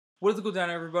What is going down,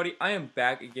 everybody? I am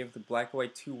back again with the Black and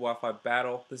White 2 Wi-Fi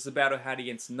battle. This is a battle I had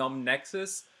against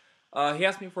NumbNexus. He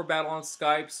asked me for a battle on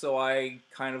Skype, so I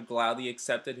kind of gladly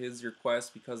accepted his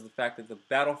request because of the fact that the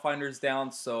battle finder is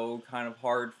down, so kind of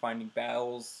hard finding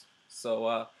battles.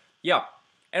 So, yeah.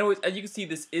 Anyways, as you can see,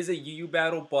 this is a UU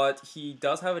battle, but he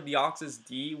does have a Deoxys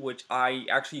D, which I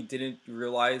actually didn't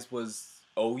realize was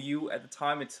OU at the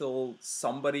time until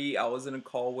somebody I was in a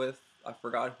call with, I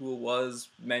forgot who it was,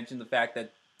 mentioned the fact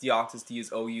that Deoxys D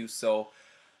is OU, so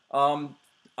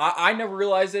I never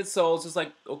realized it, so it's just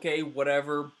like, okay,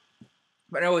 whatever.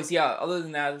 But anyways, yeah, other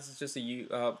than that, this is just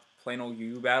a plain old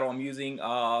UU battle. I'm using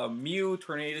Mew,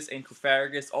 Tornadus, and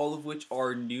KingQuags, all of which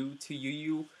are new to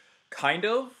UU, kind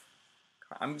of.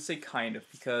 I'm going to say kind of,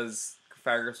 because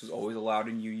KingQuags was always allowed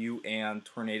in UU, and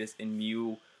Tornadus and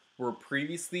Mew were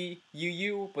previously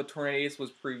UU, but Tornadus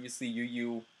was previously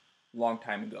UU long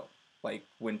time ago. Like,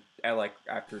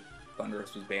 after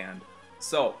Thunderous was banned.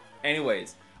 So,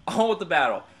 anyways, on with the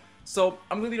battle. So,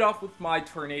 I'm going to lead off with my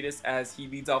Tornadus as he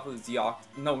leads off with his his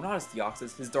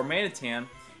Darmanitan.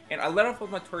 And I led off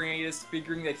with my Tornadus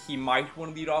figuring that he might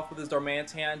want to lead off with his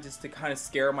Darmanitan just to kind of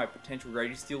scare my potential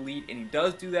Registeel lead. And he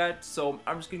does do that, so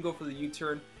I'm just going to go for the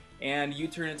U-turn. And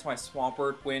U-turn into my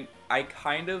Swampert when I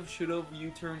kind of should have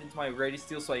U-turned into my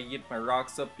Registeel so I could get my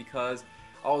rocks up because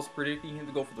I was predicting him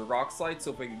to go for the Rock Slide,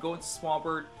 so if I could go into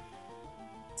Swampert,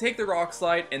 take the Rock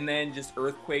Slide, and then just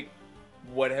Earthquake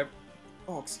whatever.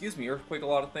 Oh, excuse me, Earthquake a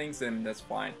lot of things, then that's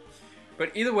fine. But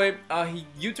either way, he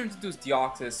U-turns into his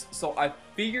Deoxys, so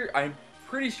I'm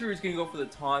pretty sure he's going to go for the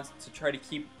taunts to try to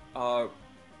keep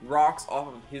rocks off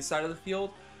of his side of the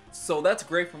field. So that's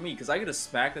great for me, because I get to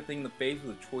smack that thing in the face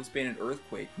with a Choice Band and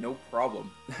Earthquake, no problem.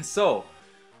 So,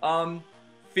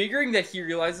 figuring that he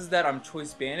realizes that I'm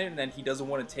Choice Banded and that he doesn't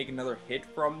want to take another hit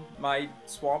from my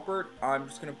Swampert, I'm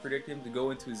just going to predict him to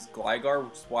go into his Gligar,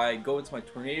 which is why I go into my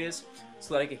Tornadus,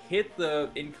 so that I can hit the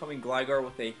incoming Gligar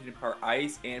with a Hidden Power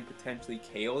Ice and potentially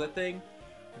KO that thing.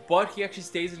 But he actually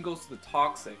stays and goes to the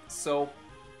Toxic, so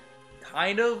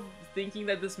kind of thinking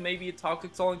that this may be a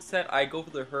Toxic Stalling set, I go for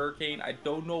the Hurricane. I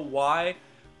don't know why,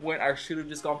 when I should have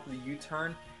just gone for the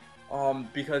U-turn,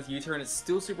 because U-turn is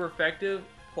still super effective.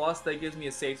 Plus, that gives me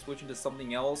a safe switch into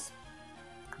something else.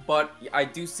 But I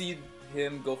do see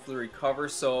him go for the recover,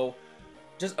 so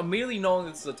just immediately knowing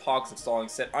this is a Toxic Stalling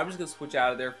set, I'm just going to switch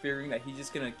out of there, figuring that he's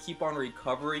just going to keep on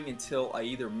recovering until I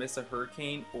either miss a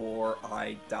Hurricane or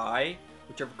I die,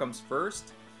 whichever comes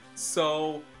first.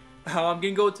 So, I'm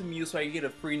going to go to Mew so I can get a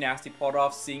free Nasty Plot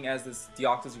off, seeing as this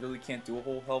Deoxys really can't do a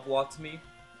whole hell of a lot to me.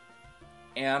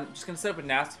 And I'm just going to set up a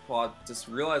Nasty Plot, just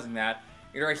realizing that.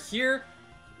 And right here,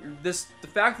 the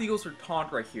fact that he goes for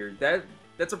Taunt right here,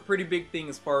 that's a pretty big thing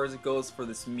as far as it goes for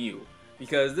this Mew,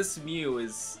 because this Mew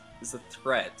is a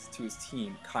threat to his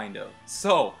team, kind of.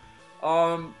 So,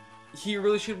 he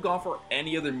really should have gone for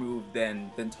any other move than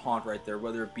Taunt right there,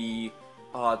 whether it be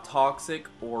Toxic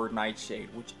or Nightshade,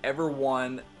 whichever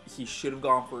one he should have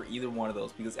gone for either one of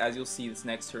those, because as you'll see this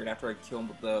next turn after I kill him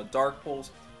with the Dark Pulse,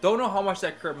 don't know how much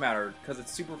that crit mattered because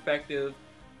it's super effective,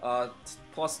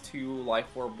 +2 life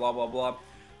orb, blah blah blah.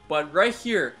 But right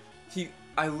here,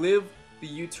 I live the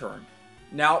U-turn.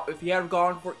 Now, if he had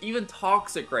gone for even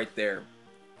Toxic right there,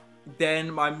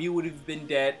 then my Mew would have been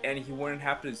dead, and he wouldn't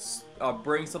have to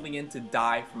bring something in to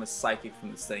die from a Psychic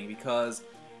from this thing, because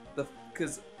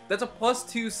that's a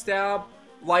 +2 stab,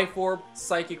 life orb,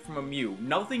 Psychic from a Mew.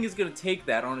 Nothing is going to take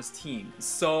that on his team.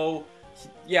 So,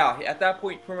 yeah, at that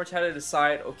point, pretty much had to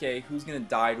decide, okay, who's going to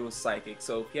die to a Psychic.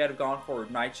 So if he had gone for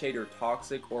Nightshade or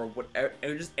Toxic or whatever,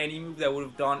 just any move that would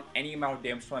have done any amount of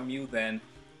damage to my Mew, then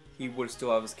he would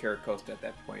still have his Caracosta at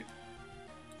that point.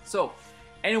 So,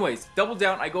 anyways, double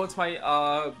down. I go into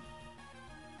my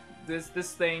this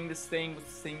thing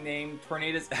named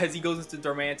Tornadus as he goes into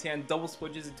Darmanitan, double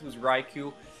switches into his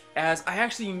Raikou, as I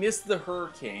actually missed the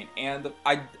Hurricane, and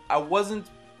I wasn't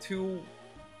too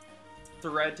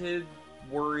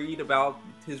worried about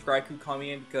his Raikou coming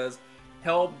in, because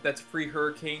hell, that's free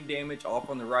Hurricane damage off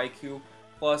on the Raikou,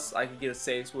 plus I could get a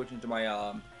save switch into my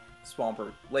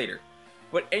Swampert later.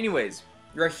 But anyways,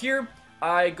 right here,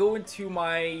 I go into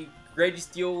my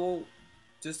Registeel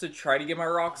just to try to get my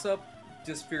rocks up,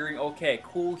 just figuring, okay,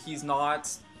 cool, he's not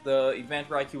the Event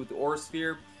Raikou with the Aura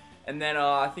Sphere. And then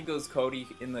I think it was Cody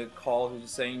in the call who was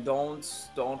just saying, don't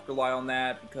rely on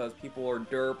that because people are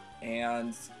derp,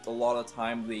 and a lot of the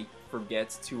time they forget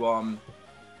to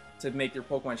make their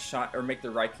Pokemon shine or make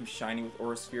their Raikou shiny with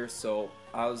Aura Sphere. So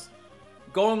I was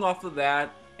going off of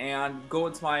that and go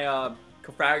into my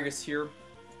KingQuags here,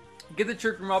 get the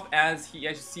trick room up, as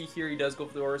you see here, he does go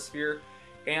for the Aura Sphere,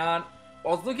 and I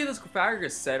was looking at this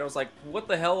Pythagoras set, I was like, what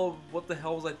the hell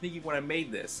was I thinking when I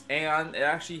made this? And it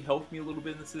actually helped me a little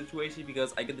bit in this situation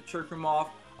because I get the Trick Room off,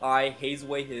 I haze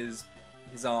away his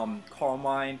Calm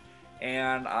Mind,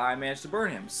 and I managed to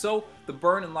burn him. So the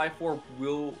burn and Life Orb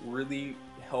will really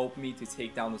help me to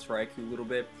take down this Raikou a little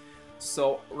bit.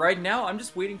 So right now, I'm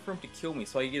just waiting for him to kill me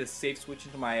so I can get a safe switch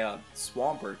into my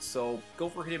Swampert. So go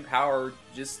for Hidden Power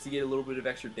just to get a little bit of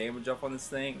extra damage up on this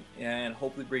thing and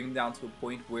hopefully bring him down to a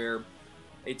point where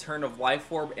a turn of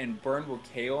Life Orb and Burn will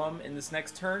KO him in this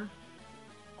next turn.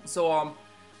 So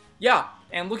yeah,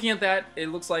 and looking at that, it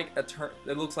looks like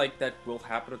that will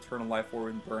happen. A turn of Life Orb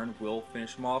and Burn will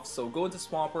finish him off. So go into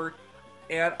Swampert,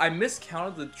 and I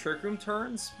miscounted the Trick Room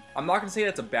turns. I'm not gonna say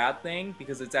that's a bad thing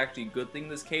because it's actually a good thing in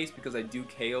this case because I do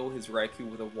KO his Raikou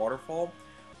with a Waterfall,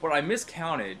 but I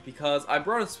miscounted because I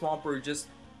brought a Swampert just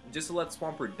to let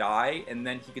Swampert die, and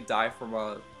then he could die from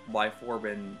a Life Orb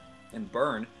and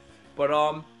Burn.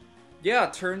 But yeah,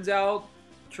 turns out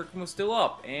Trick Room was still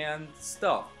up and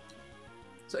stuff.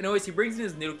 So anyways, he brings in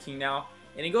his Nidoking now,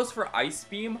 and he goes for Ice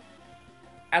Beam.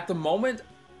 At the moment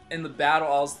in the battle,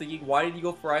 I was thinking, why did he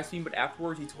go for Ice Beam? But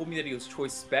afterwards, he told me that he was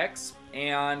Choice Specs,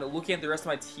 and looking at the rest of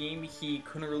my team, he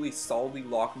couldn't really solidly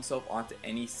lock himself onto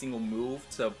any single move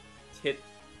to hit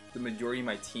the majority of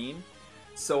my team.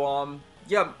 So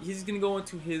yeah, he's gonna go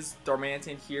into his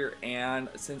Darmanitan here, and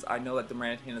since I know that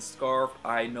Darmanitan is Scarf,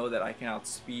 I know that I can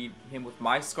outspeed him with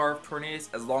my Scarf Tornadus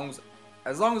as long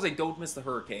as I don't miss the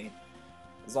Hurricane.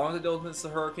 As long as I don't miss the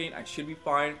Hurricane, I should be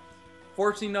fine.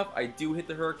 Fortunately enough, I do hit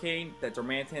the Hurricane, that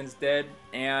Darmanitan's dead,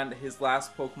 and his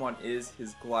last Pokemon is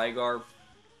his Gligar.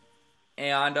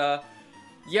 And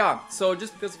yeah, so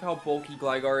just because of how bulky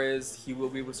Gligar is, he will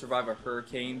be able to survive a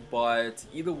Hurricane, but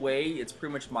either way, it's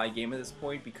pretty much my game at this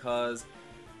point because,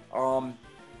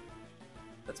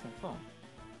 that's my phone.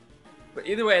 But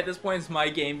either way, at this point, it's my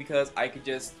game because I could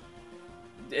just,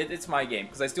 it's my game,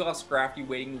 because I still have Scrafty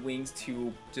waiting in the wings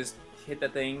to just hit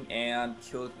that thing and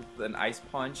kill it with an Ice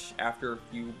Punch after a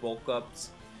few bulk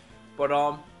ups. But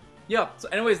yeah, so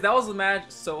anyways, that was the match,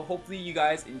 so hopefully you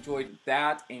guys enjoyed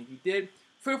that, and if you did,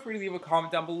 feel free to leave a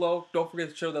comment down below. Don't forget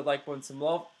to show that like button some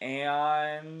love,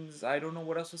 and I don't know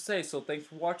what else to say, so thanks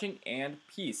for watching, and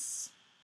peace.